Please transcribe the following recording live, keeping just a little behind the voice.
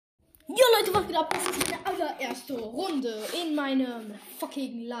Jo Leute, was geht ab? Das ist meine allererste Runde in meinem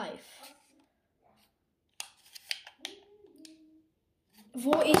fucking Live.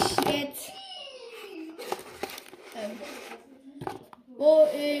 Wo ich jetzt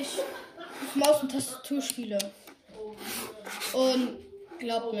Maus und Tastatur spiele. Und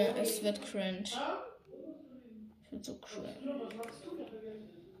glaubt mir, es wird cringe. Es wird so cringe.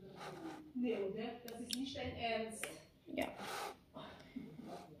 Nee, oder? Das ist nicht dein Ernst. Ja.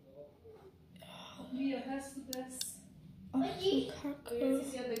 Wie hörst du das? Ach du Kacke. Das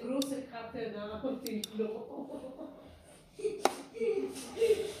ist ja eine große Kacke da auf dem Klo.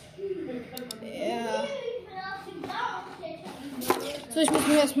 Ja. So, ich muss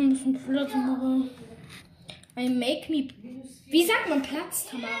mir erstmal ein bisschen Platz machen. I make me. Wie sagt man Platz,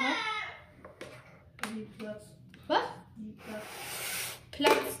 Tamara? Was?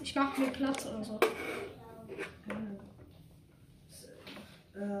 Platz. Ich mach mir Platz oder so.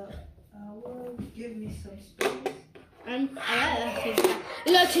 Give me some space. Okay.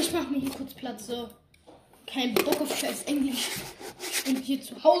 Leute, ich mach mir hier kurz Platz. So. Kein Bock auf scheiß Englisch. Ich bin hier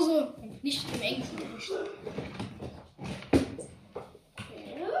zu Hause und nicht im Englisch.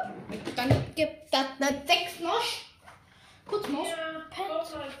 Dann gibt das eine 6 noch. Kurz Maus.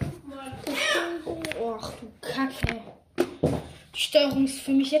 Och du Kacke. Die Steuerung ist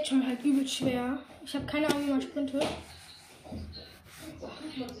für mich jetzt schon halt übel schwer. Ich habe keine Ahnung, wie man sprintet.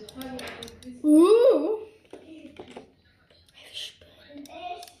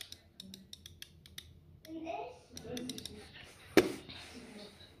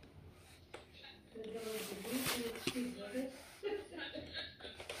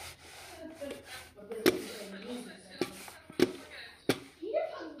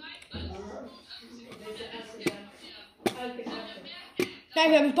 Nein,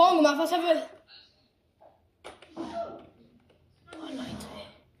 wir haben einen Baum gemacht. Was haben wir? Oh, Leute.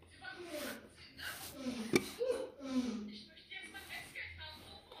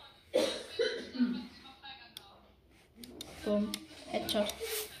 Boom. Headshot.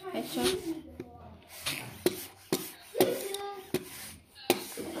 Headshot.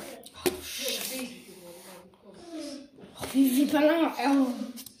 Oh, wie Ballon. Oh.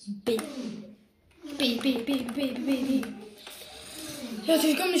 B. B, B, B, B, B, B, B. Leute,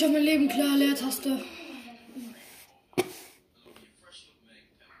 ich komme nicht auf mein Leben klar. Leertaste.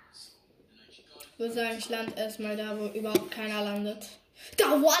 Ich würde sagen, ich lande erstmal da, wo überhaupt keiner landet.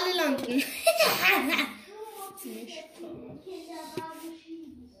 Da, wo alle landen. Nicht.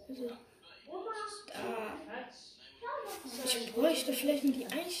 Also, da. Ich bräuchte vielleicht mal die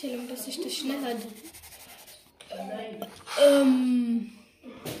Einstellung, dass ich das schneller.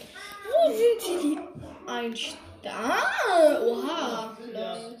 Wo sind die Einstellungen? Oha.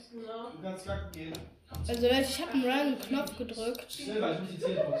 Du kannst kacken gehen. Also Leute, ich habe einen random Knopf gedrückt. Selber, ich muss die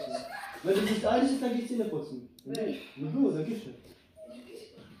Zähne putzen. Wenn du nicht eilig ist, dann geh Zähne putzen. Du, dann gehst du.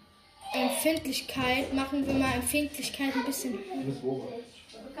 Empfindlichkeit, machen wir mal Empfindlichkeit ein bisschen.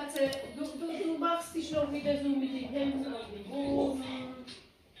 Du machst dich noch wieder so mit den Händen auf den Boden.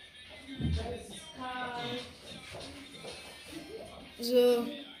 Da ist es kalt. So.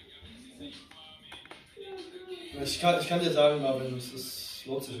 Ich kann dir sagen, Marvin, es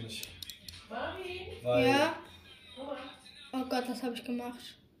lohnt sich nicht. Weil Ja. Oh Gott, was habe ich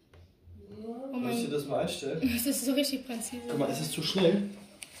gemacht? Oh Muss ich dir mein das mal einstellen? Das ist so richtig präzise. Guck mal, ist es zu schnell?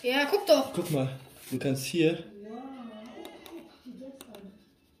 Ja, guck doch. Guck mal, du kannst hier.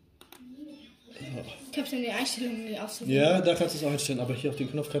 Ich habe schon die Einstellungen nie ausgewählt. Ja, da kannst du es auch einstellen, aber hier auf den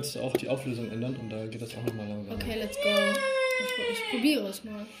Knopf kannst du auch die Auflösung ändern und da geht das auch nochmal langsam. Okay, let's go. Ich probiere es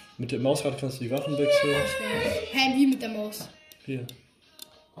mal. Mit dem Mausrad kannst du die Waffen wechseln. Hä, wie mit der Maus? Hier.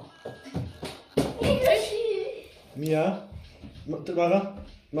 Mia, Tamara,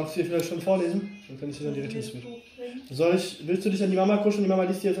 magst du hier vielleicht schon vorlesen? Dann kann ich dir dann direkt ins Bild. Willst du dich an die Mama kuscheln? Die Mama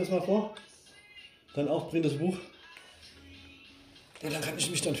liest dir jetzt erstmal vor. Dann aufbringen das Buch. Ja, dann kann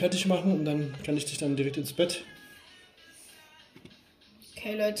ich mich dann fertig machen und dann kann ich dich dann direkt ins Bett.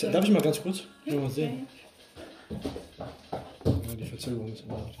 Okay, Leute. Darf ich mal ganz kurz? Ich will mal sehen. Ja, die Verzögerung ist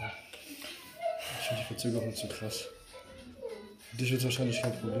immer noch da. Ich finde die Verzögerung zu krass. Für dich wird es wahrscheinlich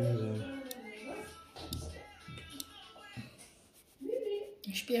kein Problem sein.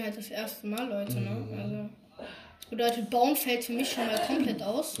 Ich spiele halt das erste Mal, Leute, ne? Also, das bedeutet, Bauen fällt für mich schon mal komplett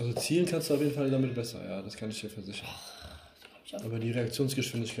aus. Also zielen kannst du auf jeden Fall damit besser, ja, das kann ich dir versichern. Aber die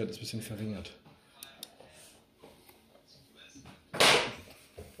Reaktionsgeschwindigkeit ist ein bisschen verringert.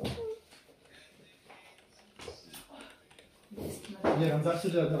 Ja, dann sagst du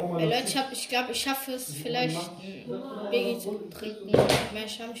der Oma Leute, ich glaube, ich schaffe es vielleicht, ein Biggie zu trinken. Mehr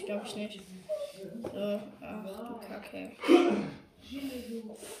schaffe ich, glaube ich, nicht. So, ach du Kacke.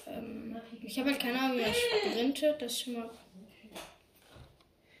 Ich habe halt keine Ahnung, wie man sprintet. Das ist schon mal.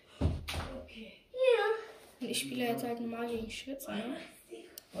 Und ich spiele jetzt halt normal gegen Schwitzer, ne?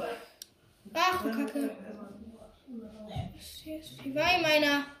 Ach, du Kacke. Wie war hier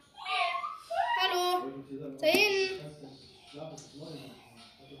meiner? Hallo? Da hinten.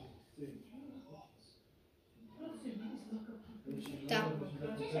 Da.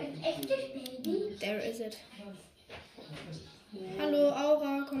 There is it. Hallo,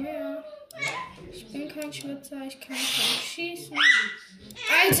 Aura, komm her. Ich bin kein Schwitzer, ich kann nicht schießen.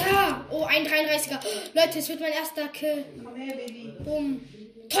 Alter! Oh, ein 33er. Leute, es wird mein erster Kill. Komm her, Baby. Bumm.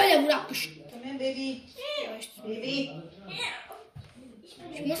 Toll, der wurde abgeschnitten. Komm her, Baby. Baby.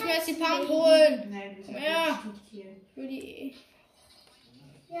 Ich muss mir jetzt die Pump holen. Nein, wir Komm sind her. nicht hier. Für die.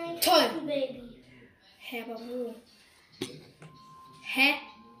 Toll. Hä, aber wo? Hä?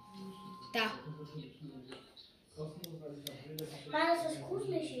 Da. War das was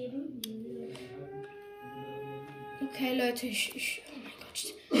gruselig eben? Okay, Leute, oh mein Gott.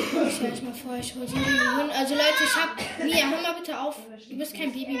 Ich stell euch mal vor, ich hol sie hin. Also, Leute, ich hab. Mia, hör mal bitte auf. Du bist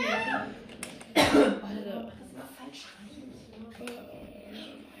kein Baby mehr, oder? Also.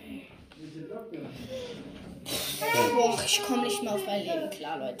 Boah, ich komme nicht mehr auf mein Leben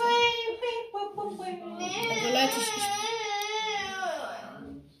klar, Leute. Also, Leute,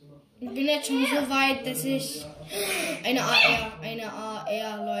 ich bin jetzt schon so weit, dass ich eine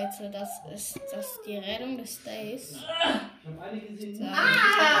AR, Leute, das ist die Rettung des Days.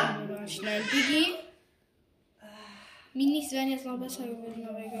 Schnell, Biggie. Minis wären jetzt noch besser gewesen,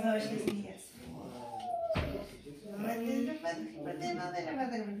 aber egal. Ich lese mich jetzt vor.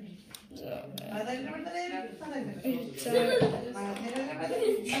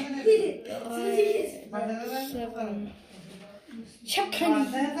 Ich hab keine.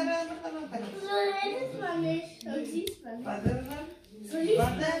 So redet man nicht. So liest man nicht. So liest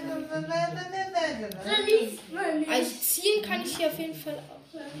man nicht. Also ziehen kann ich hier auf jeden Fall auch.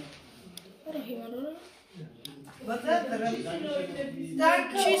 War doch jemand, oder?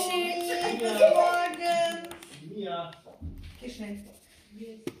 Danke. Tschüssi. Guten Morgen. Geh schnell.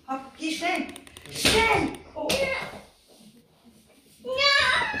 Hopp, geh schnell. Schnell. Oh.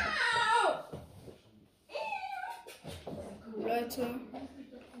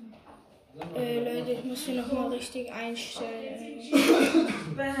 Leute, ich muss hier nochmal richtig einstellen.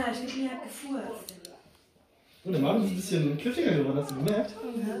 Bernhard, ich hab gefurzt. Und der Mann ist ein bisschen kräftiger geworden, hast du gemerkt?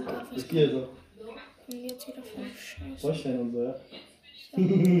 Das Bier so. Und jetzt wieder voll Scheiße. Bäuchlein und so, ja.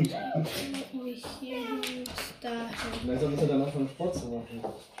 Machen wir hier hin, dahin. Langsam ist er dann auch von Sport zu machen.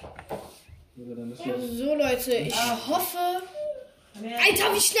 So Leute, ich hoffe.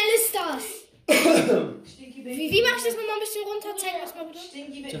 Alter, wie schnell ist das? Wie mache ich das nochmal ein bisschen runter? Zeig mir das mal bitte.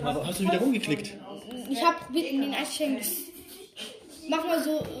 Ja, aber hast du wieder rumgeklickt? Ich habe probiert in den Einstellungen. Mach mal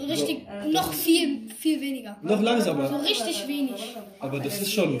so richtig, noch viel weniger. Noch So langsamer. richtig wenig. Aber das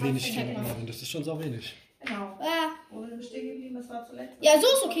ist schon wenig, Marvin. Das ist schon sau wenig. Genau. Ah, Wo sind wir stehen geblieben? Was war zuletzt? ja, so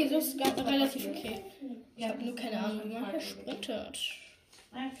ist okay, so ist relativ okay. Ich habe nur keine Ahnung, wie man hier sprintet.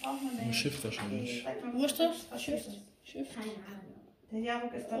 Nein, braucht man nicht. Shift wahrscheinlich. Sag mal, Wo ist das? was Shift. ist Shift. Der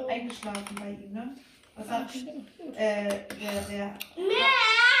Jaruk ist dort eingeschlafen bei ihm, ne? Was Ah, hat stimmt. Gut. der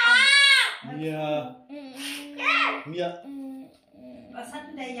Ja. Ja. was hat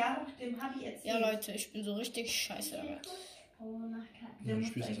denn der Jaruk dem Habi erzählt? Ja, Leute, ich bin so richtig scheiße damit. Ja, du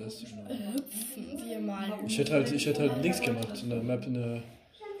spielst das erste Mal. Hüpfen wir mal. Ich hätte halt links gemacht. In der Map,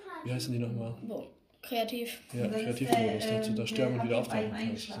 wie heißen die nochmal? So, kreativ. Ja, Kreativmodus. Da sterben und wieder auftauchen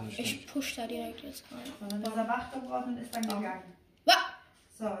kannst. Das ist nicht Ich schlecht. push da direkt jetzt rein. So, dann ist er wach geworden und ist dann gegangen. Wa?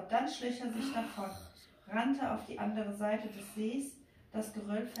 So, dann schlich er sich davon, rannte auf die andere Seite des Sees, das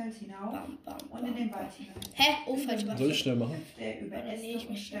Geröll fällt hinauf Bam, bam, und in den Wald hinein. Hä? Oh, falsch Soll gemacht. ich schnell machen? Hüpfte er über Oder nee, ich Äste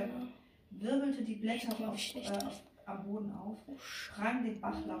und mich Stämme, schon. wirbelte die Blätter Ich mach mich schlecht aus. am Boden auf, sprang den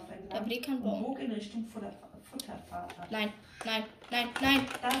Bachlauf Der entlang Blick kann und bauen. bog in Richtung Futterpfad ab. Nein. Dann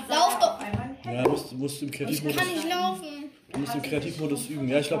Lauf sah er doch. auf einmal Ja, musst im Ich Kreativmodus. kann nicht laufen. Du musst im Kreativmodus üben.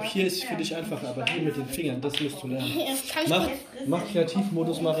 Ja, ich glaube, hier ist für dich einfacher, aber hier mit den Fingern, das musst du lernen. Das kann ich Mach, nicht. mach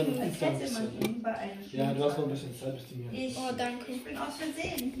Kreativmodus, Marin, und üb als da ein hätte man bisschen. ihn bei einem Ja, du hast noch ein bisschen Zeit bis du mir. Oh, danke. Ich bin aus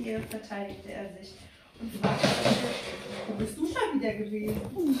Versehen hier, verteidigte er sich. Und fragte, wo bist du schon wieder gewesen?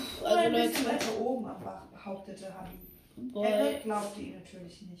 Also Oder Leute, bist du weiter oben, behauptete Habi. boah, Er glaubte ihn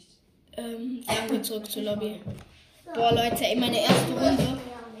natürlich nicht. sagen wir zurück zur Lobby. Boah, Leute, ey, meine erste Runde.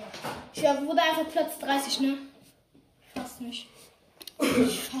 Ich wurde einfach Platz 30, ne? Fast nicht.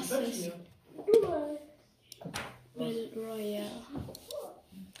 Ich fasse es. Battle Royale.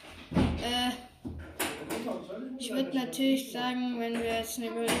 Ich würde natürlich sagen, wenn wir jetzt eine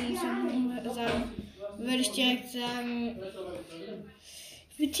Überlegung sagen, würde ich direkt sagen,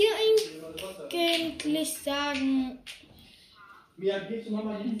 Ich würde hier eigentlich sagen The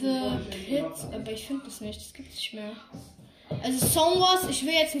Hits, aber ich finde das nicht. Das gibt es nicht mehr. Also Song Wars, ich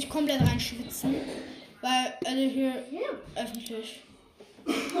will jetzt nicht komplett reinschwitzen, weil, also hier öffentlich.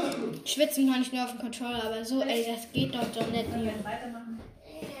 Schwitzen kann ich nur auf dem Controller, aber so, ey, das geht doch nicht.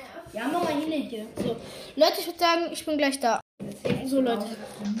 Ja, mach mal hier. So, Leute, ich würde sagen, ich bin gleich da. So, Leute.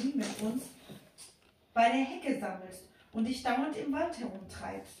 Dass du nie mit uns bei der Hecke sammelst und dich dauernd im Wald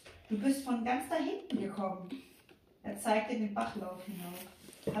herumtreibst. Du bist von ganz da hinten gekommen. Er zeigte den Bachlauf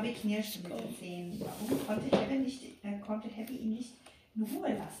hinauf. Habi knirschte mit den Zähnen. Warum konnte Happy ihn nicht in Ruhe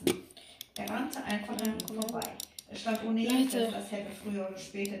lassen? Er rannte einfach an ihm vorbei. Es stand ohnehin fest, dass Happy früher oder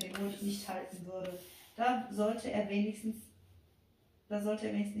später den Mund nicht halten würde. Da sollte er wenigstens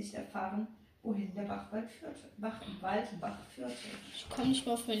nicht erfahren, wohin der Bach führte. Ich komme nicht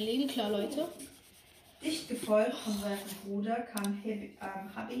mehr auf mein Leben klar, Leute. Dicht gefolgt von seinem Bruder kam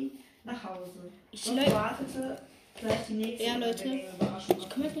Habi nach Hause. Leute, wartete gleich die nächste Überraschung. Ich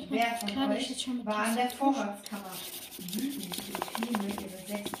komme nicht Wer mehr von klar, dass ich euch jetzt schon mit war an der Vorratskammer? Wütend fielen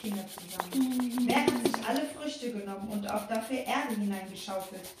ihre 6 Kinder zusammen. Wer hat sich alle Früchte genommen und auch dafür Erde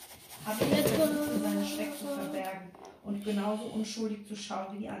hineingeschaufelt? Habi versuchte seinen Schreck zu verbergen und genauso unschuldig zu schauen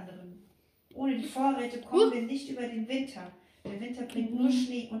wie die anderen. Ohne die Vorräte kommen wir nicht über den Winter. Der Winter bringt nur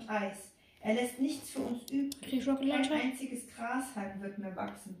Schnee und Eis. Er lässt nichts für uns übrig. Kein einziges Grashalm wird mehr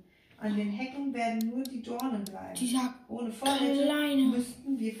wachsen. An den Hecken werden nur die Dornen bleiben. Ohne Vorräte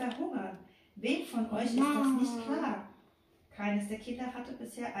müssten wir verhungern. Wem von euch ist das nicht klar? Keines der Kinder hatte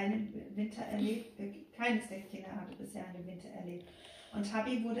bisher einen Winter erlebt. Und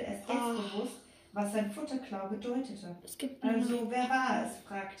Habi wurde erst jetzt bewusst, was sein Futterklau bedeutete. Also, wer war es?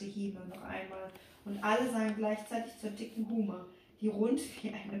 Fragte Hime noch einmal. Und alle sahen gleichzeitig zur dicken Hume, die rund wie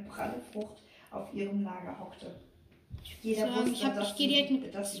eine pralle Frucht auf ihrem Lager hockte. Jeder wusste, dass sie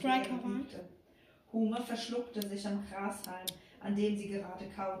liebte. Hume verschluckte sich am Grashalm, an dem sie gerade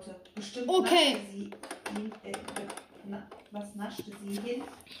kaute. Bestimmt naschte sie hin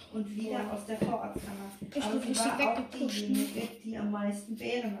und wieder aus der Vorratskammer. Aber sie war auch diejenige, die am meisten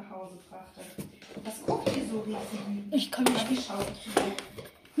Beeren nach Hause brachte. Was guckt ihr so, rief sie wütend. Ich kann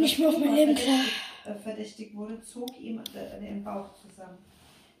nicht mehr auf mein Leben klar. Verdächtig wurde, zog ihm den Bauch zusammen.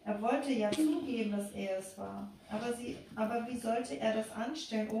 Er wollte ja zugeben, dass er es war. Aber wie sollte er das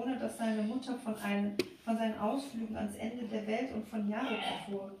anstellen, ohne dass seine Mutter von seinen Ausflügen ans Ende der Welt und von Jahren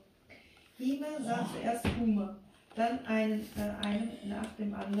erfuhr? Hime sah zuerst Hume, dann einen nach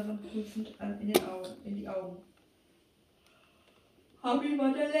dem anderen prüfend in die Augen. Habi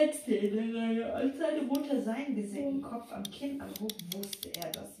war der Letzte in der Reihe. Als seine Mutter seinen gesenkten Kopf am Kinn anhob, wusste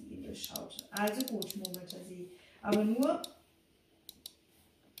er, dass sie ihn durchschaute. Also gut, murmelte sie aber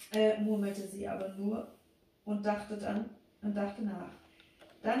nur und dachte nach.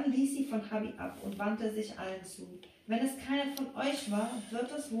 Dann ließ sie von Habi ab und wandte sich allen zu. Wenn es keiner von euch war,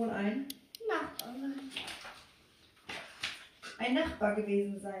 wird es wohl ein Nachbar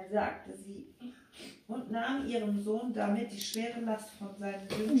gewesen sein, sagte sie und nahm ihrem Sohn damit die schwere Last von seinen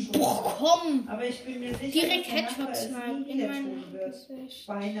Schultern. Aber ich bin mir sicher, direkt dass der Nachbar es Headshots nie wieder tun wird.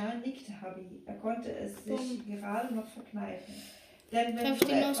 Beinahe nickte Habi. Er konnte es sich gerade noch verkneifen. Denn wenn so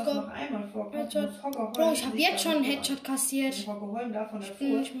etwas noch einmal vorkommt, muss Hoggerholm... Bro, ich habe jetzt schon einen Headshot kassiert. Wenn Hoggerholm davon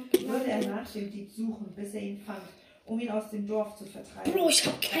erfuhr, würde er nach dem Dieb suchen, bis er ihn fand, um ihn aus dem Dorf zu vertreiben. Bro, ich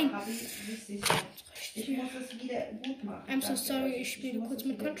hab keinen... Ich muss es wieder gut machen. I'm so sorry, ich spiele kurz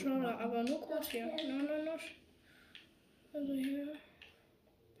mit Controller, aber nur kurz hier. No. Also hier.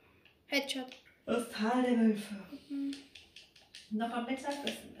 Headshot. Das Tal der Wölfe. Noch am Mittag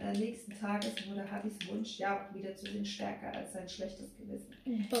des nächsten Tages wurde Habis Wunsch, ja auch wieder zu sehen, stärker als sein schlechtes Gewissen.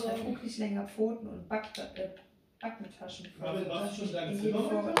 Er trug nicht länger Pfoten und Backentaschen vor,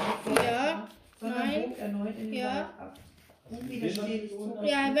 sondern bog erneut in den Wald ab. Unwiderstehlich zog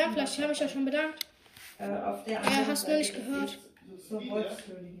ja, Wärmflasche, ich habe mich ja schon bedankt. Auf der hast du nicht gehört. Zur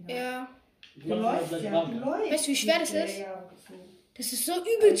Wolfskönigin. Ja. Du läufst. Weißt du, wie schwer das ist? Das ist so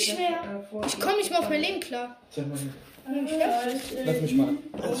übelst schwer. Ich komme nicht mehr auf mein Leben klar. Sag mal. Lass mich mal.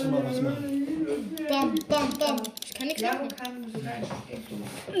 Lass mich mal was machen. Bam. Ich kann nichts machen.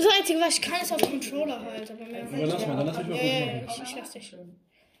 Das Einzige, was ich kann, ist auf Controller halt. Aber lass mal, dann lass mich mal was machen. Ich lass dich.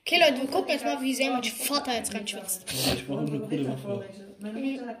 Okay, Leute, wir gucken jetzt mal, wie sehr mein Vater jetzt reinschwitzt. Ich brauche eine coole Waffe. Meine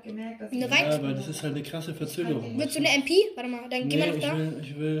Mutter hat gemerkt, dass Ja, aber das ist halt eine krasse Verzögerung. Willst du eine MP? Warte mal, dann geh mal noch da.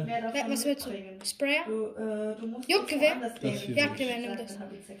 Ich will. Was willst du? Sprayer? Du musst Juckgewehr? Das hier. Jagdgewehr, nimm das.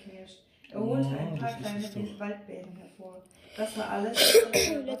 Er holte ein paar kleine Waldbeeren hervor. Das war alles.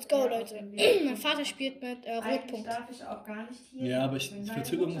 Let's go, Leute. Mein Vater spielt mit Rotpunkt. Darf ich auch gar nicht hier. Ja, aber die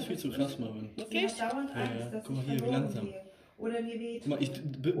Verzögerung ist viel zu krass, Marvin. Wirklich? Ja. Guck mal hier, wie langsam. oder mir weht. Guck mal, ich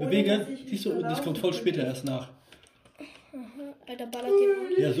bewege, siehst du, das kommt voll später erst nach. Alter, ballert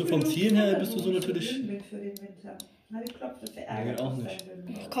den. Ja, so vom Zielen her bist du so natürlich. Für den Winter. Na, die klopfte verärgert Nee, auch auf nicht. seinen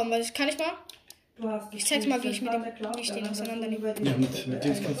Wind. Komm, kann ich mal? Du hast Ich zeig's mal, wie ich den auseinandernehme. Ja, mit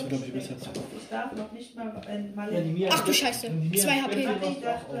Dings kannst du, glaube ich, besser. Ich darf noch nicht mal Ach du Scheiße. 2 HP. Papi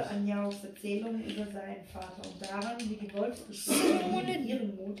dachte an Jaus Erzählungen über seinen Vater und daran, wie die Wolfsgeschwister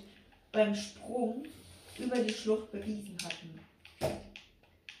ihren Mut beim Sprung über die Schlucht bewiesen hatten.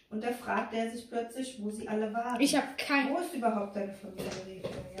 Und da fragte er sich plötzlich, wo sie alle waren. Ich hab keinen. Wo ist überhaupt deine Familie? rief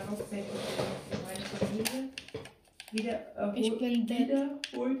er. Jaus zeigte auf meine Familie. Ich bin dead.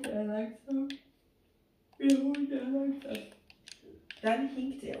 Dann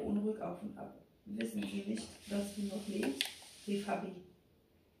hinkte er unruhig auf und ab. Wissen Sie nicht, dass du noch lebst? Rief Habi.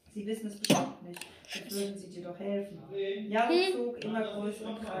 Sie wissen es bestimmt nicht. Jetzt würden Sie dir doch helfen. Jaro zog immer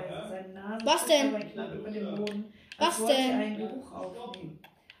größere Kreise. Seine Nase Was denn? dabei knapp über dem Boden, Was als wollte denn? er einen Geruch aufnehmen.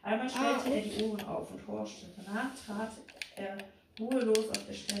 Einmal stellte er die Ohren auf und horchte. Danach trat er ruhelos auf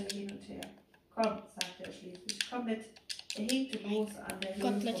der Stelle hin und her. Komm, sagte er schließlich, komm mit. Er hinkte los an der Höhle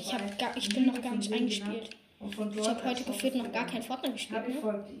Gott, Leute, vorbei. ich bin noch gar nicht eingespielt. Und von Ich dort habe heute aus gefühlt noch gar kein Fortnite gespielt. Habi Ne?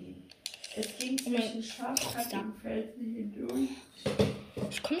 folgte ihm. Es ging zwischen scharfkantigen Felsen hindurch.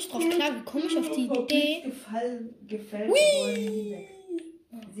 Ich komme nicht drauf klar. Wie komme ich auf die Idee? Gefällt Bäume hinweg.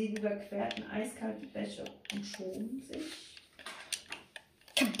 Sie überquerten eiskalte Bäche und schoben sich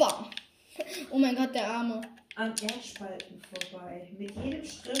Kabam! Oh mein Gott, der Arme. an Erdspalten vorbei. Mit jedem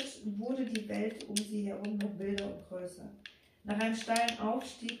Schritt wurde die Welt um sie herum noch wilder und größer. Nach einem steilen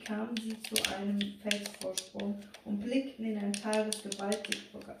Aufstieg kamen sie zu einem Felsvorsprung und blickten in ein Tal, das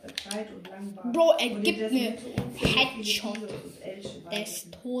gewaltig breit und lang war. Bro, er und gibt in dessen mir Mitte unzählige Headshot Wiese und Elche des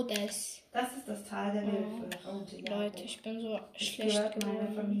weideten. Todes. Das ist das Tal der Wölfe, raunte Jakob. Leute, ich bin so Es schlecht gehört meiner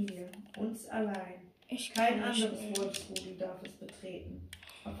geworden. Familie, uns allein. Ich Kein kann nicht anderes mehr. Wolfsrudel darf es betreten.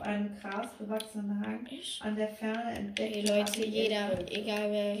 Auf einem grasbewachsenen Hang Ich? an der Ferne entdeckte Hey Leute, Habi jeder, Wölfe.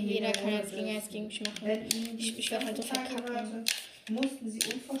 egal wer, die jeder in der kann Wohnung jetzt gegen mich machen. Wenn ihnen Ich die werd halt so Tage verkacken. gehörte, mussten sie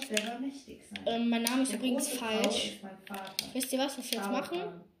unvorstellbar mächtig sein. Mein Name ist Der übrigens große falsch. Traum ist mein Vater. Wisst ihr was wir jetzt machen?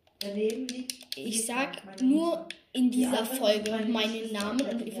 Daneben liegt Ich Eva, sag meine nur Mutter. in Die dieser anderen Folge meine meinen Geschwister Namen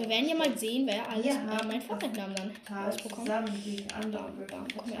und wir werden ja mal sehen, wer alles Wir haben meinen das Fortnite-Namen dann Tal rausbekommt. zusammen gegen andere Bam, Wölfe bam,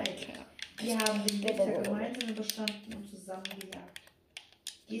 komm her, verteidigt. Kleiner. Wir haben den Winter gemeinsam überstanden und zusammen gejagt.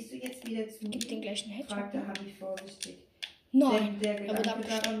 Gehst du jetzt wieder zu Gib den ihm? gleichen Headshot. Fragte Ne? Habi vorsichtig. Nein, Denn der er wurde Gedanke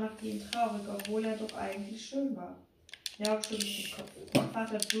abgeschnitten. daran machte ihn traurig, obwohl er doch eigentlich schön war. Ja, schüttelte den Kopf. Mein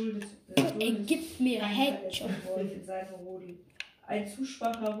Vater Er gibt mir keinen Headshot. verletzten Wolf in seinem Rudel. Ein zu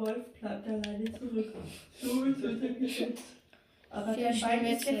schwacher Wolf bleibt alleine zurück. So ist unser Gesetz. Aber Wir dein spielen Bein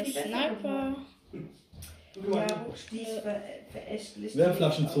jetzt ist ja eine viel besser Sniper. geworden. Jarob stieß verächtlich.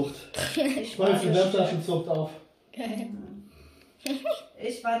 Wärmflaschenzucht. Ich war der Wärmflaschenzucht auf. Geil.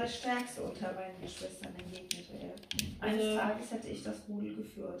 Ich war der Stärkste unter meinen Geschwistern, entgegnete er. Eines Also- Tages hätte ich das Rudel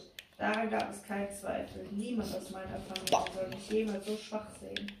geführt. Daran gab es keinen Zweifel. Niemand aus meiner Familie soll mich jemals so schwach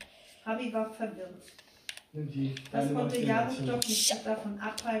sehen. Habi war verwirrt. Das konnte Jarob doch nicht davon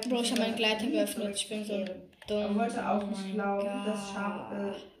abhalten. Bro, ich habe meinen seine Gleiter Familie geöffnet. Ich bin so zurückzukehren. dumm. Er wollte auch Oh nicht mein glauben, dass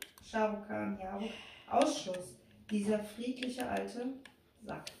Gott. Shahrukh Khan ausschloss. Dieser friedliche alte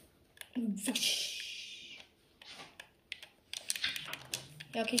Sack.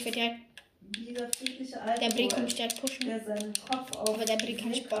 Ja, okay, ich werde direkt. Dieser friedliche alte Der Brie kann Boy, mich direkt pushen. der seinen Kopf auf Aber der Brie kann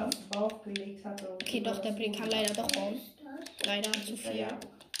nicht bauen. auf den Bauch gelegt hatte. und Okay, über doch, der das Brie kann Rudel leider doch bauen. Leider zu Das war viel. Jarob.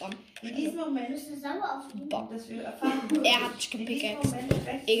 Bam. In diesem Moment, Bist du sauer auf ihn? Bam. dass wir erfahren Er hat mich in diesem gepickaxed. Moment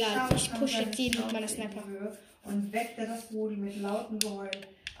reckte Egal, Shahrukh ich Khan push seine jetzt jeden mit meiner Schnauze in die Sniper. Höhe und weckte das Rudel mit lauten Geheul.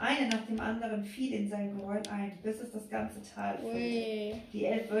 Eine nach dem anderen fiel in sein Geheul ein, bis es das ganze Tal füllte. Ui. Die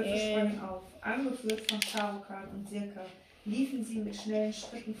 11 Wölfe sprangen auf. Angeführt von Shahrukh Khan und Sirka liefen sie mit schnellen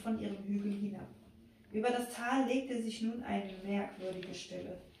Schritten von ihrem Hügel hinab. Über das Tal legte sich nun eine merkwürdige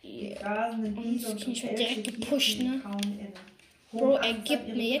Stille. Die grasenden Und Wiese und ich werd direkt Elche gepusht, hielten ne? kaum inne. Bro, er Hochachtsam gibt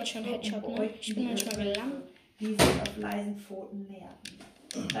ihre mir jetzt schon Köpfe Headshot, und ne? beugten Ich bin ihre manchmal Köpfe, gelangt. die sich auf leisen Pfoten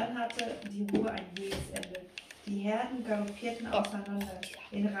näherten. Dann hatte die Ruhe ein jähes Ende. Die Herden galoppierten auseinander,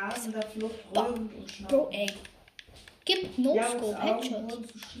 in rasender Flucht rührend und Bro, schnaubend. ey. Gib No-Scope Augen Headshot. wurden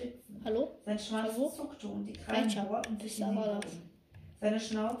zu Schlitzen. Hallo? Sein Schwanz Hallo? zuckte und die Krallen Headshot. bohrten sich Das in den war das. Boden. Seine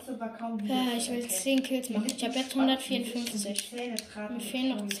Schnauze war kaum Ja, ich will 10 Kills machen. Ich habe jetzt 154. Mir fehlen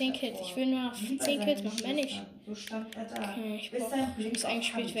noch 10 Kills. Ich will nur noch 10 Kills machen, mehr nicht. So stand er da, Okay, ich bis brauch, sein ich Blick muss auf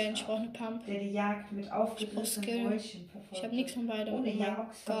eingespielt Habi werden. Ich traf, brauche eine Pump. der die Jagd mit Skill. aufgerissenen Mäulchen verfolgte. Ich habe nichts von beidem. Oh ohne mein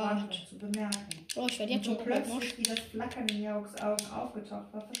Jaroks Verwandlung Gott. zu bemerken. Bro, ich werde Und jetzt so schon Goldmosch. plötzlich, wie das Flackern in Jaroks Augen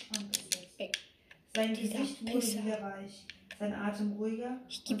aufgetaucht war, verschwand es jetzt. Ey. Sein Dieser Gesicht wurde Pisser. wieder weich, sein Atem ruhiger.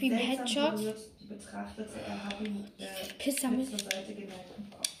 Ich geb und ihm seltsam Headshot. berührt betrachtete er Happy Pisser mit mit. zur Seite geneigten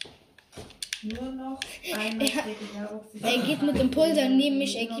Kopf. Nur noch einmal Er- drehte Jarok sich er um geht mit dem und Pulver ihn neben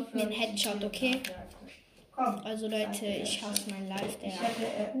mich, er unaufhörlich gibt mir einen die Headshot, Stimme okay? nachjagte. Komm, Also sagte Leute, er ich hasse mein Live, der. Ich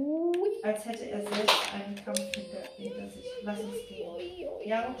hätte als hätte er selbst einen Kampf hinter sich. Lass uns gehen.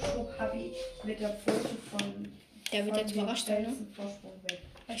 Jarok schob Habi mit der Pfote Der wird jetzt überrascht sein, ne? Vorsprung weg.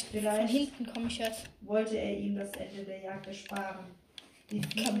 Von hinten komme ich jetzt. Wollte er ihm das Ende der Jagd ersparen. Die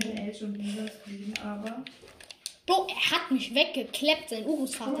fliegenden Elche und Bisons blieben aber. Bro, er hat mich weggekleppt, sein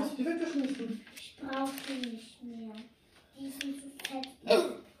Urgroßvater. Die weggeschmissen. Ich brauche die nicht mehr. Die sind zu fett.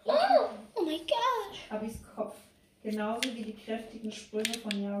 Oh mein Gott. Habis Kopf, genauso wie die kräftigen Sprünge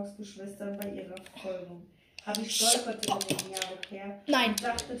von Jaroks Geschwistern bei ihrer Verfolgung. Habi stolperte über den Jarok her Nein. und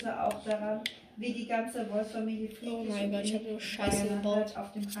dachte auch daran, wie die ganze Wolfsfamilie friedlich Oh mein und Gott, ich hab innig so Scheiße beieinander gebaut.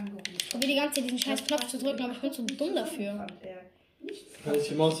 auf dem Hang geruht. Ich probiere die ganze Zeit diesen scheiß Knopf zu drücken, aber ich bin zu dumm dafür. Fand er. Nichts Kann ich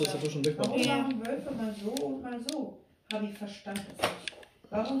die Maustastatur schon wegmachen? Warum Ja. waren Wölfe mal so und mal so? Habi verstand es nicht.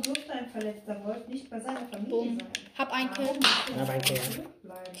 Warum durfte ein verletzter Wolf nicht bei seiner Familie Boom. sein? Hab einen Kill. Warum musste Ja, danke, er ja.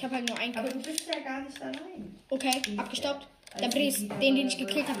 zurückbleiben? Ich habe halt nur einen Aber Kill. du bist ja gar nicht allein. Okay, abgestoppt. Der Breeze, den ich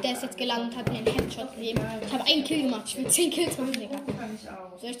gekillt habe, der ist jetzt gelandet, hat mir einen Headshot gegeben. Ich habe einen Kill gemacht. Ich will 10 Kills machen, Digga. So kann ich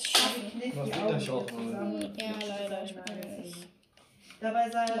auch. Soll ich das Habi schaffen? kniff Was die geht Augen euch auch? zusammen und Ja, knirschte leider, ich seine bin Nagelsehnen. Dabei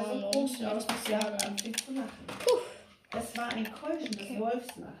sah er Mann, so los, komisch ja, aus, das dass muss Jaro ich anfing zu lachen. Es war ein keuchendes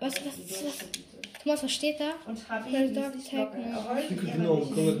Wolfslachen. Was das ist ihn das? durchschüttelte. Thomas, was steht da? Und Habi Well, ließ Dog sich Tag, locker. ne? Er heulte Genau,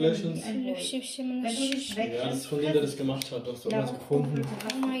 jämmerlich congratulations. wie ein Wolf. Wenn du nicht weg Ja, das ist von dem, der das gemacht hat. Hast du irgendwas gefunden?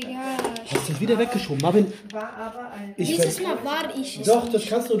 Oh mein Gott. Hast du es wieder weggeschoben, Marvin? War aber ein Dieses Mal war ich es. Doch, das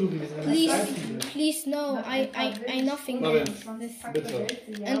kannst nur du gewesen sein. Please no, I nothing. Marvin, bitte.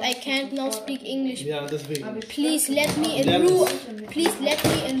 And I can't no speak English. Ja, deswegen. Please let me in Ruhe. Please let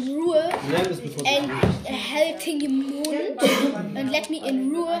me in Ruhe. Lern es bevor And du halting im Mund. And let me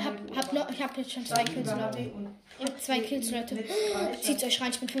in Ruhe. Ich hab jetzt schon 2 Kills, Leute. Ich hab 2 Kills, Leute. Zieht euch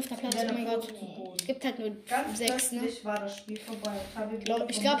rein, ich bin 5. Platz. Oh mein Gott. Es gibt halt nur Ganz 6, ne? plötzlich war das Spiel vorbei.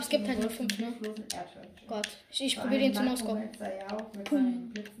 Ich glaub, es gibt halt nur 5, ne? Gott. Ich probiere den zu no-scopen.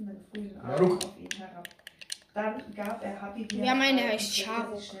 Dann gab er Happy Wir haben einen, der heißt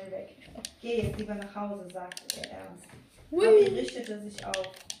Charo. Geh jetzt lieber nach Hause, sagte er ernst. Ui. Happy richtete sich auf.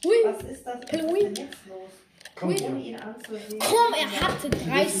 Ui. Was ist das? Was ist Ui. denn jetzt los? Komm, Ohne ihn anzusehen. Komm, er hatte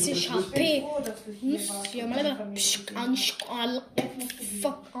 30 Ich HP. bin froh, dass du hier warst. Ja, und mal deine lieber. Familie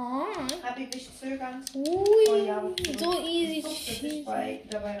Fuck on. Happy dich zögernd vor Ui. Jahren zurück. So easy. Fuchste sich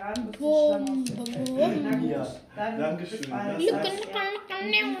dabei ran, bis die Bum, Schlange bum, aus dem bum. Feld. Na gut, Ja, dann Dankeschön, bis bald, ja. sagte er.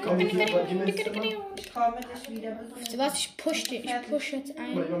 Ich komme dich wieder besuchen. So was, ich push jetzt Guck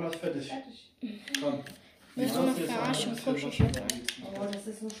mal, ein. Jonas, fertig. Komm. Mit so einer Verarschung push ich jetzt ein. Oh, das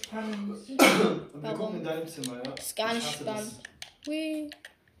ist so spannend. Und wir Warum? gucken in deinem Zimmer, ja? Das ist gar nicht Ich hasse spannend. das. Hui.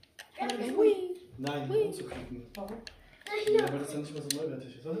 Nein, umzukriegen. Warum? Ja, weil das dann nicht mehr so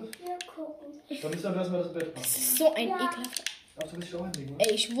neuwertig ist, oder? Wir gucken. Dann müssen wir erstmal das Bett Das machen. ist so ein ekelhaft. Darfst du dich auch hinlegen, oder?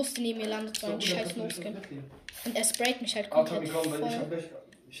 Ey, ich wusste, neben mir landet so ein gut, dann scheiß kannst du dich No-Skin. aufs Bett legen. Und er sprayt mich halt Ah, Tommy, komplett komm, weil ich voll. hab gleich...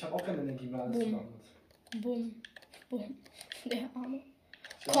 Ich hab auch keine Energie mehr, alles zu Boom. machen. Bumm. Bumm. Der Arme.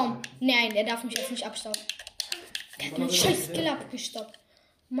 Ich hab Komm. nicht. Nein, der darf mich jetzt nicht abstauben. Der hat meinen scheiß Skill abgestoppt.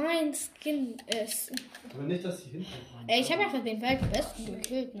 Mein Skin ist... Aber nicht, dass die hinten... Ey, ich habe einfach den Weltbesten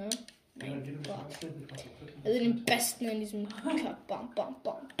gekillt, ne? Ja, dann geh du mal abschnitt. Also den Besten in diesem Körper. Bam, bam,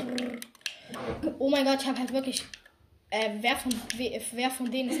 bam. Brrr. Oh mein Gott, ich habe halt wirklich... wer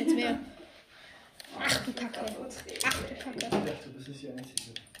von denen ist jetzt wer? Ach du Kacke. Ach du Kacke. Ich dachte, du bist nicht die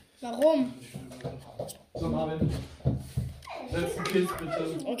Einzige. Warum? So, Marvin. Letzten Kills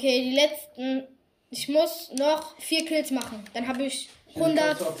bitte. Okay, die letzten... Ich muss noch 4 Kills machen. Dann habe ich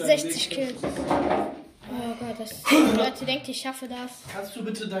 160 Kills. Oh Gott, das... Leute, denkt, ich schaffe das. Kannst du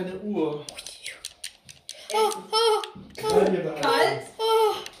bitte deine Uhr... Kalt?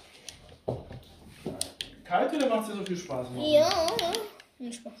 Kalt oder macht es dir so viel Spaß? Marvin? Ja.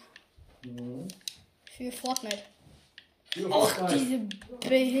 Hm, Spaß. Für Fortnite. Och, diese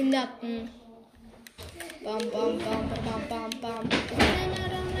Behinderten. Bam, bam, bam, bam, bam, bam.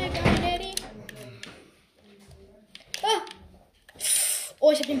 Ah.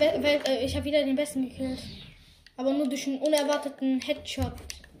 Oh, ich habe wieder den Besten gekillt. Aber nur durch einen unerwarteten Headshot.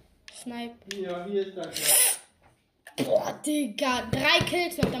 Snipe. Ja, hier ist dein Platz. Boah, Digga. 3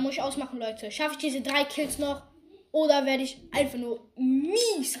 Kills noch. Da muss ich ausmachen, Leute. Schaffe ich diese 3 Kills noch? Oder werde ich einfach nur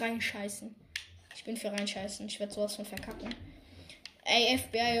mies reinscheißen? Ich bin für reinscheißen. Ich werde sowas von verkacken. Ey,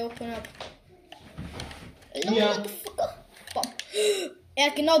 FBI, open up. Ja. Bom. Er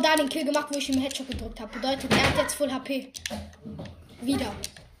hat genau da den Kill gemacht, wo ich ihm Headshot gedrückt habe. Bedeutet, er hat jetzt Full HP. Wieder.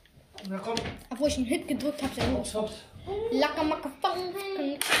 Na komm. Obwohl ich einen Hit gedrückt habe, sehr Hops, gut. hops. Lackermackerfang.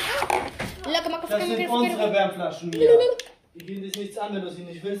 Das Lackermackerfang. sind unsere Wärmflaschen, Mia. Die gehen dich nichts an, wenn du sie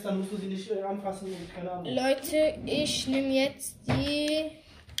nicht willst, dann musst du sie nicht anfassen und keine Ahnung. Leute, ich nehme jetzt die.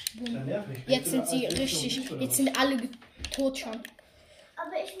 Ja, nervig. Jetzt sind sie richtig. Jetzt sind alle tot schon.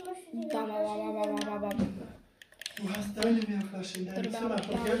 Aber ich möchte die Bam, bam, bam, bam, bam, bam. Du hast deine Wärmflasche in deinem Zimmer,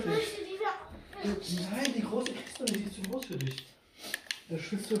 vergiss dich. Nein, die große Kiste, die ist zu groß für dich. Da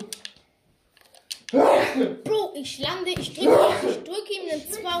schwitzt du. Bro, ich drücke ihm einen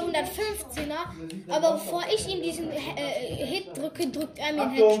 215er, aber bevor ich ihm diesen Hit drücke, drückt er mir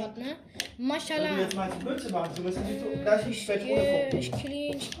einen Headshot, ne? Wenn du Mashallah. jetzt mal einen Blödsinn machen, du wirst nicht so gleich ins Bett runterkommen. Ich kill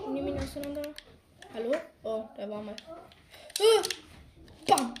ihn, ich nehme ihn auseinander. Hallo? Oh, der war mal.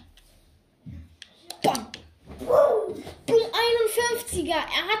 Bam! Bam! Boom, 51er!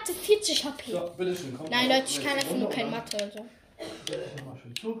 Er hatte 40 HP. So, bitteschön, komm. Nein, Leute, ich kann einfach nur kein Mathe, also. Mal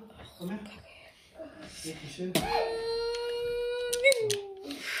schön zu. Komm her. Leg dich hin.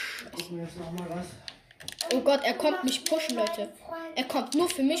 Gucken wir jetzt nochmal was. Oh Gott, er kommt mich pushen, Leute. Er kommt nur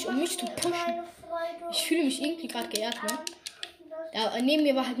für mich, um mich zu pushen. Ich fühle mich irgendwie gerade geehrt, ne? Ja, neben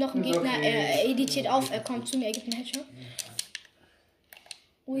mir war halt noch ein Gegner, er editiert auf, er kommt zu mir, er gibt einen Headshot.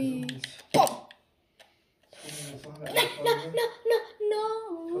 Ui. Boom!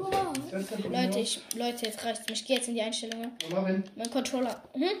 No. Leute, jetzt reicht's mich. Ich gehe jetzt in die Einstellungen. Marvin, Mein Controller.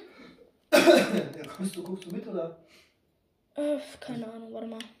 guckst du mit oder? Keine Ahnung, warte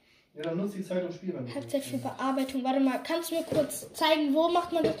mal. Ja, dann nutzt die Zeit und spiel, wenn du Halbzeit für Bearbeitung. Warte mal, kannst du mir kurz zeigen, wo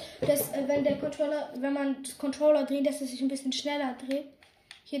macht man das, wenn man das Controller dreht, dass es sich ein bisschen schneller dreht?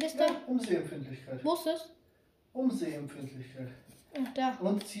 Hier das da? Umsehempfindlichkeit. Wo ist das? Umsehempfindlichkeit. Ach, da.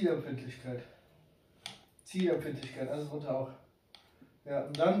 Und Zielempfindlichkeit. Zielempfindlichkeit, alles runter auch. Ja,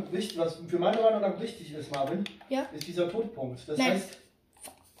 und dann, was für meine Meinung nach wichtig ist, Marvin, Ja? ist dieser Todpunkt. Das Nein. heißt,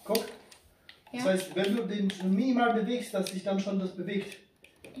 guck, das Ja. heißt, wenn du den schon minimal bewegst, dass sich dann schon das bewegt.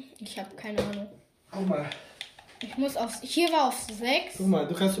 Ich habe keine Ahnung. Guck mal. Ich muss hier war auf 6. Guck mal,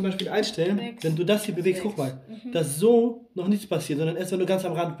 du kannst zum Beispiel einstellen, 6, wenn du das hier bewegst, 6. guck mal, dass so noch nichts passiert, sondern erst wenn du ganz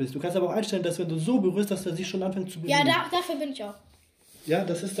am Rand bist. Du kannst aber auch einstellen, dass wenn du so berührst, dass er sich schon anfängt zu bewegen. Ja, dafür bin ich auch. Ja,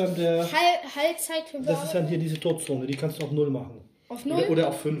 das ist dann der. Heilzeit für Das ist dann hier diese Todzone, die kannst du auf 0 machen. Auf 0? Oder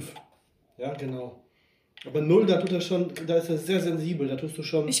auf 5. Ja, genau. Aber 0, da tut er schon, da ist er sehr sensibel, da tust du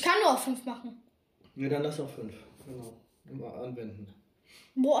schon. Ich kann nur auf 5 machen. Ja, dann lass auf 5. Genau. Immer anwenden.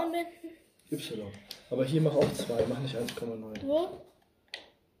 Wo anwenden? Y. Aber hier mach auch 2, mach nicht 1,9. Wo?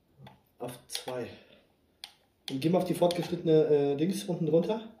 Auf 2. Und geh mal auf die fortgeschrittene Dings unten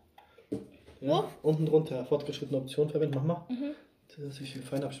drunter. Ja, unten drunter, fortgeschrittene Option verwenden, mach mal. Das ist die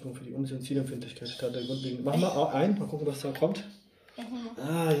Feinabstimmung für die Unis- und Zielempfindlichkeit. Statt der grundlegenden. Mach mal ein, mal gucken, was da kommt.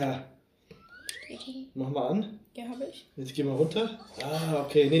 Ah ja. Mach mal an. Ja, habe ich. Jetzt gehen wir runter. Ah,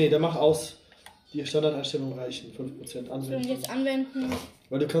 okay. Nee, dann mach aus. Die Standardeinstellungen reichen. 5% So, und anwenden. jetzt anwenden.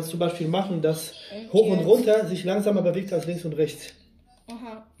 Weil du kannst zum Beispiel machen, dass hoch und runter sich langsamer bewegt als links und rechts.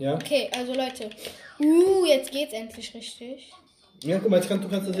 Aha. Ja? Okay, also Leute. Jetzt geht's endlich richtig. Ja, guck mal, jetzt du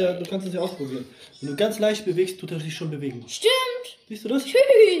kannst das ja ausprobieren. Wenn du ganz leicht bewegst, tut er sich schon bewegen. Stimmt. Siehst du das?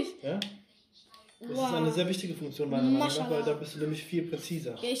 Tschüss. Ja? Das Wow. ist eine sehr wichtige Funktion meiner Meinung nach, Maschallah. weil da bist du nämlich viel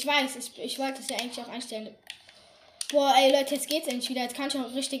präziser. Ja, ich weiß. Ich wollte das ja eigentlich auch einstellen. Boah, ey Leute, jetzt geht's endlich wieder. Jetzt kann ich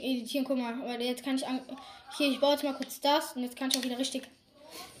auch richtig editieren. Guck mal, weil jetzt kann ich hier, ich baue jetzt mal kurz das und jetzt kann ich auch wieder richtig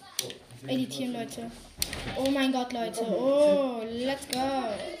editieren, Leute. Oh mein Gott, Leute. Oh, let's go.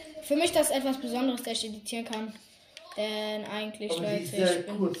 Für mich das ist etwas Besonderes, dass ich editieren kann. Denn eigentlich, Aber die Leute, ist sehr ich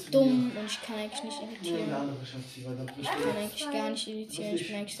bin kurz, dumm und ich kann eigentlich nicht Nee, editieren. eine andere Schatzi, weil dann bist Ich kann eigentlich gar nicht editieren. Ich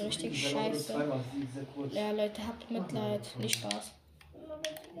bin eigentlich so richtig scheiße. Zweimal, die ist sehr kurz. Ja, Leute, habt Mitleid. Nicht Spaß.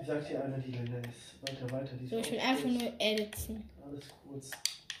 Ich sag dir eine, die länger ist. Weiter, die ist So, ich will auch einfach kurz. nur editen. Alles kurz.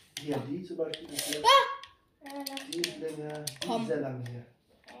 Hier, die zum Beispiel ist länger. Die ist länger. Die Komm. ist sehr lang hier.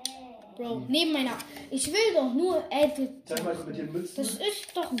 Bro, neben meiner. Ich will doch nur editen. Sag mal so mit den Mützen. Das ist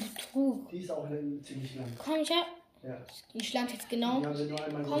doch ein Betrug. Die ist auch ziemlich lang. Komm, ich hab. Ja. Ich land jetzt genau. Die haben wir nur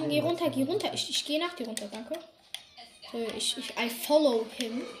einmal Komm, gesehen. geh runter. Ich gehe nach dir runter, danke. So, I follow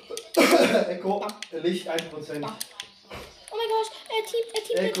him. Echo, Licht 1%. Bam. Oh mein Gott, er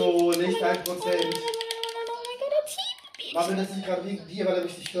teamt. Echo, Licht Oh mein 1%. Gott, oh mein Gott, er teamt. Marvin, das ist gerade wegen dir, weil er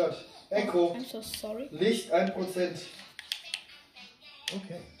mich nicht hört. Echo, I'm so sorry. Licht 1%.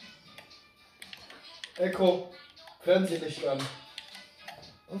 Okay. Echo, Fernsehlicht an.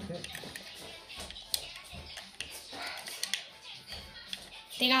 Okay.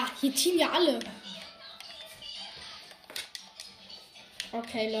 Digga, hier teamen ja alle.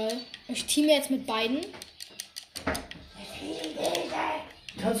 Okay, lol. Ich teame jetzt mit beiden.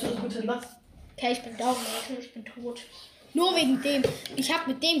 Kannst du das bitte lassen? Okay, ich bin down, Leute. Ich bin tot. Nur wegen dem. Ich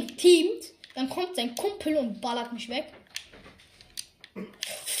habe mit dem geteamt. Dann kommt sein Kumpel und ballert mich weg.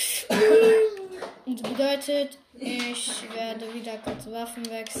 Und das bedeutet, ich werde wieder kurz Waffen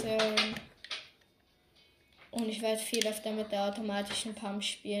wechseln. Und ich werde viel öfter mit der automatischen Pump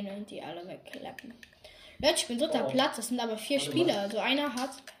spielen und die alle wegklappen. Leute, ich bin dritter Platz. Das sind aber 4 Spieler. Also einer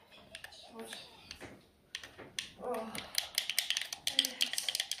hat...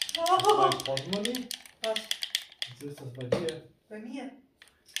 Portemonnaie? Was? Was ist das bei dir? Bei mir.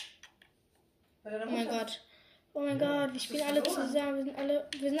 Bei deiner Oh mein Mutter. Gott. Oh mein Gott, wir spielen alle zusammen.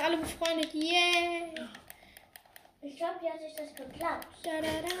 Wir sind alle befreundet. Yeah! Ich glaube, hier hat sich das geklappt.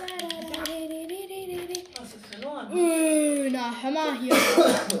 Hast du verloren? Na, hör mal hier.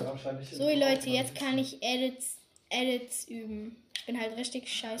 Wahrscheinlich. So Leute, jetzt kann ich Edits üben. Ich bin halt richtig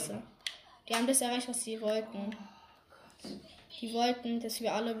scheiße. Die haben das erreicht, was sie wollten. Die wollten, dass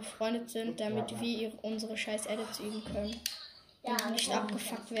wir alle befreundet sind, damit wir unsere scheiß Edits üben können. Ja, Und nicht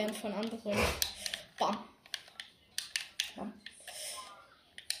abgefuckt werden von anderen. Bam. Bam.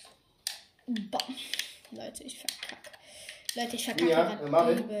 Bam. Leute, ich verkacke. Leute, ich verkacke Ja, gerade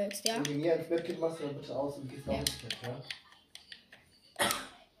Marvin, übelst, ja? wenn du mir ins Bett geht, machst du dann bitte aus und gehst auch ins Bett,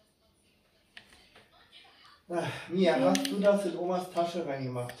 ja? Mia, hast du das in Omas Tasche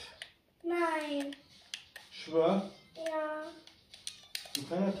reingemacht? Nein. Schwör, Ja. du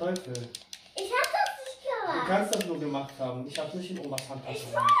kleiner Teufel. Ich hab das nicht Du gemacht. kannst das nur gemacht haben. Ich hab's nicht in Omas Handtasche Ich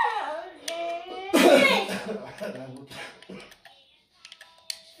reingemacht. war Na gut.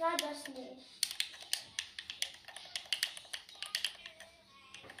 Ich war das nicht.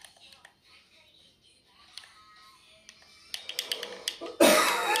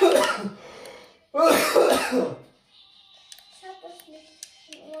 Ich hab das nicht.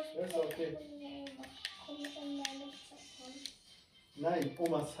 Ja, ist okay. Komm ich an meine Sachen. Nein,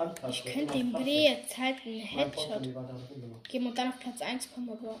 Omas Handtasche. Ich könnte dem Omas Bre Tasche. jetzt halt einen Mein Headshot Portemonnaie war da drin. geben und dann auf Platz 1 kommen.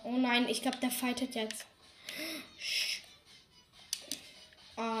 Aber oh nein, ich glaube, der fightet jetzt.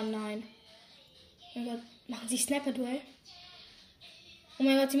 Oh nein. Oh mein Gott, machen sie Snapper-Duell? Oh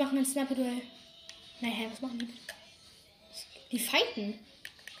mein Gott, sie machen ein Snapper-Duell. Nein, hä, was machen die? Die fighten.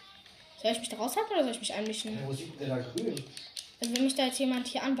 Soll ich mich da raushalten oder soll ich mich einmischen? Hey, wo sieht denn der da grün? Also wenn mich da jetzt jemand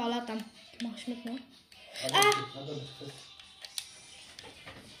hier anballert, dann mache ich mit, ne? Warte, bitte.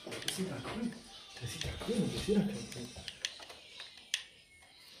 Der sieht da grün. Der sieht da grün und ich sehe da keinen grün.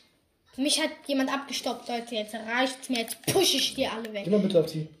 Mich hat jemand abgestoppt, Leute. Jetzt reicht's mir. Jetzt pushe ich die alle weg. Geh mal bitte auf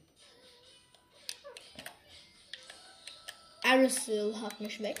die. Aerosol hat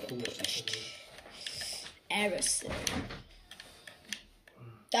mich weggepusht. Aerosol.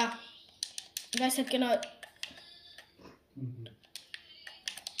 Da. Ich weiß halt genau.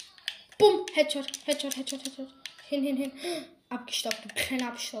 Bumm. Headshot. Hin. Abgestoppt, du kleiner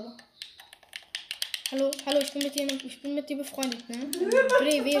Abstopper. Hallo, ich bin mit dir befreundet, ne?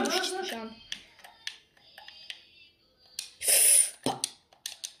 Bre, wehe, du schießt mich an.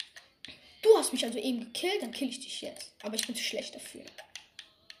 Du hast mich also eben gekillt, dann kill ich dich jetzt. Aber ich bin zu schlecht dafür.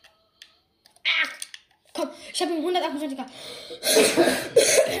 Ah! Komm, ich habe ihm 128er.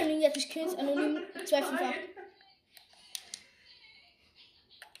 Jetzt mich kills, anonym 258.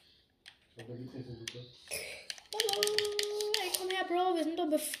 Hallo, ey, komm her, Bro, wir sind doch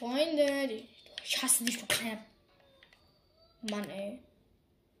befreundet. Ich hasse dich, du kleiner Mann, ey.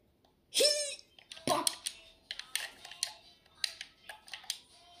 Hi! Bam!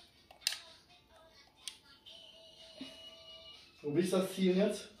 Und wie ist das Ziel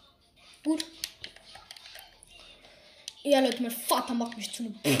jetzt? Gut. Ja, Leute, mein Vater macht mich zu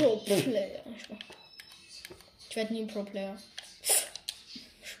einem Pro-Player. Ich werde nie ein Pro-Player.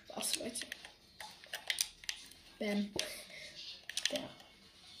 Spaß, Leute. Bam. Der.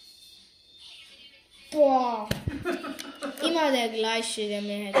 Boah. Immer der gleiche, der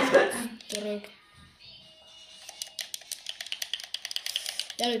mir Headshot drückt.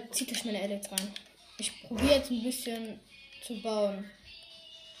 Ja, Leute, zieht euch meine Edits rein. Ich probiere jetzt ein bisschen zu bauen.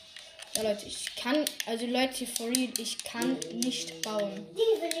 Ja, Leute, ich kann, also Leute, for real, ich kann nicht bauen.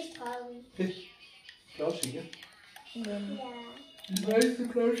 Die will ich tragen. Flauschige. Ja. Weiße,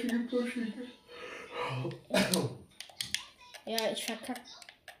 flauschige. Ja, ich verkacke.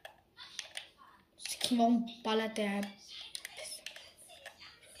 Warum ballert der?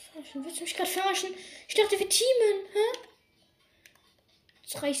 Willst du mich gerade verarschen? Ich dachte, wir teamen, hä?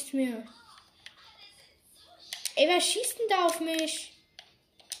 Das reicht mir. Ey, wer schießt denn da auf mich?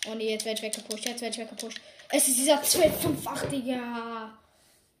 Oh nee, jetzt werde ich weggepusht. Es ist dieser 258, Digga.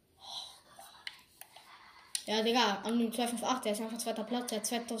 Ja, Digga, an dem 258, der ist einfach zweiter Platz, der hat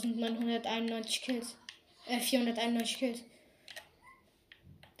 2991 Kills. 491 Kills.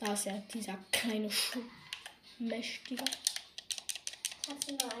 Da ist ja dieser kleine Schuh. Mächtiger. Hast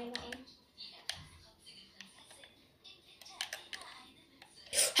du nur eine ein?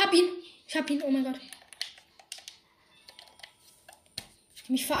 Hab ihn! Ich hab ihn, oh mein Gott.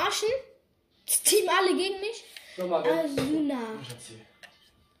 Mich verarschen? Das Team alle gegen mich? Asuna.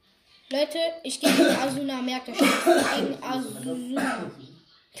 Leute, ich gehe gegen Asuna, merkt euch das. Gegen Asuna.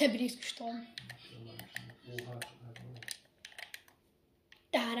 Der bin ich gestorben.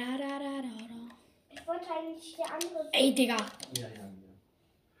 Da. Ich wollte eigentlich die andere. Ey, Digga. Ja.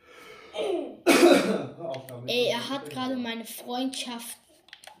 Ey, er hat gerade meine Freundschaft.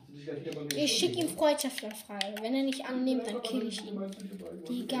 Ich schicke ihm Freundschaftsanfrage. Wenn er nicht annimmt, dann kill ich ihn.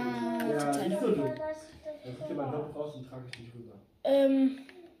 Die ganze Zeit. Dann krieg dir mein Haupt raus und trage ich dich rüber.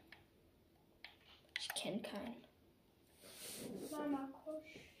 Ich kenne keinen. Mama,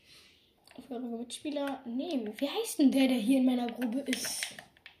 kusch. Auf eure Mitspieler? Nee, wie heißt denn der hier in meiner Gruppe ist?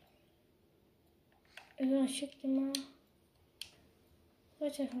 Also, ich schick dir mal.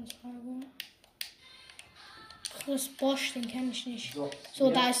 Freundschaftsanfrage. Chris Bosch, den kenne ich nicht. So,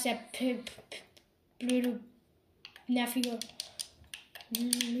 da ist der blöde, nervige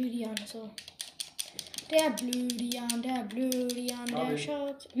Blödian. So. Der Blödian, der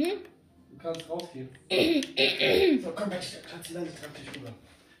schaut. Du kannst rausgehen. So, komm weg, Schatzi, dann trag dich rüber.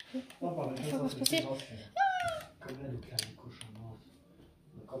 Mach mal, dann kannst Was du passiert? rausgehen. Komm her, du kleine Kuschelmaus.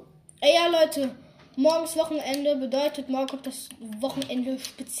 Komm. Ey, ja, Leute. Morgens Wochenende bedeutet, morgen kommt das Wochenende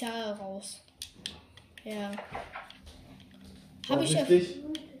Spezial raus. Ja. Habe ich ja.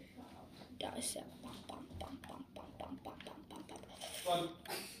 Da ist er. Bam.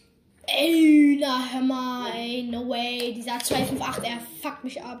 Ey, na hör mal, ey, no way. Dieser 258, er fuckt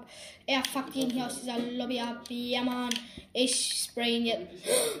mich ab. Er fuckt jeden hier aus dieser Lobby ab. Ja, Mann. Ich spray ihn jetzt.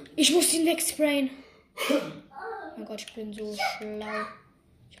 Ich muss ihn wegsprayen. Oh mein Gott, ich bin so schlau.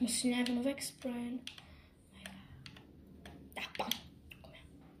 Ich muss ihn einfach nur wegsprayen. Ach, bam. Komm her.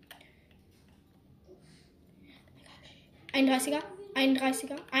 31er.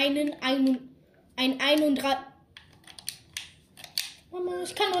 Ein 31. Mama,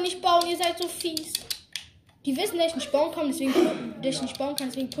 ich kann doch nicht bauen, ihr seid so fies. Die wissen, dass ich nicht bauen kann, deswegen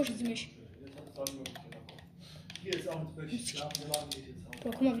pushen sie mich. Bro,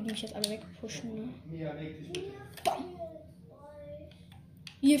 guck mal, wie die mich jetzt alle wegpushen. Ne? Bam.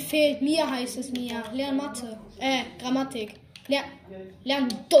 Ihr fehlt, Mia heißt es, Mia. Lern Mathe. Grammatik. Lern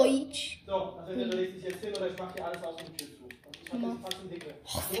Deutsch. So, also entweder legst du dich jetzt hin oder ich mach hier alles aus und die Tür zu.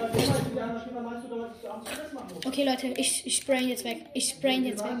 Okay, Leute, ich spray ihn jetzt weg.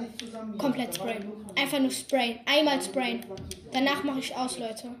 Komplett sprayen. Einfach nur sprayen. Einmal sprayen. Danach mache ich aus,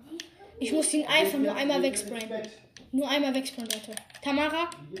 Leute. Ich muss ihn einfach nur einmal wegsprayen. Nur einmal wegsprayen, Leute. Tamara,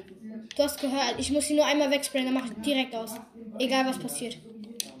 du hast gehört. Ich muss ihn nur einmal wegsprayen, dann mache ich direkt aus. Egal, was passiert.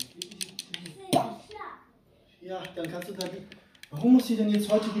 Bam. Ja, dann kannst du dann... Warum muss ich denn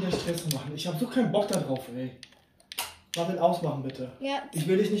jetzt heute wieder Stress machen? Ich habe so keinen Bock da drauf, ey. Mach den ausmachen, bitte. Ja. Ich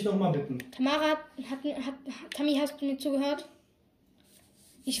will dich nicht nochmal bitten. Tamara, Tami, hast du mir zugehört?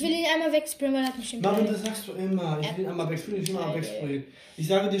 Ich will ihn einmal wegsprayen, weil er hat mich schon Maren, das sagst du immer. Ich will ihn einmal wegsprayen, ich will ihn einmal wegsprayen. Ich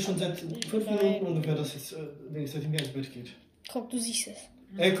sage dir schon seit 5 Minuten ungefähr, dass jetzt, wenn ich seitdem ins Bett geht. Guck, du siehst es.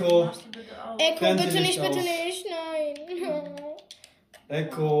 Echo, Bitte nicht, aus. nein.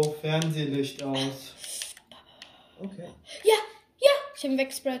 Echo, Fernsehlicht aus. Okay. Ja, ich habe ihn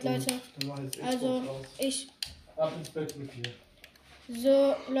weggesprayt, Leute. Dann mach jetzt Xbox Also, aus. Ab ins Bett mit dir.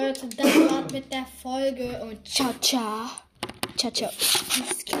 So, Leute, das war's mit der Folge und ciao. Ciao. Ciao, ciao.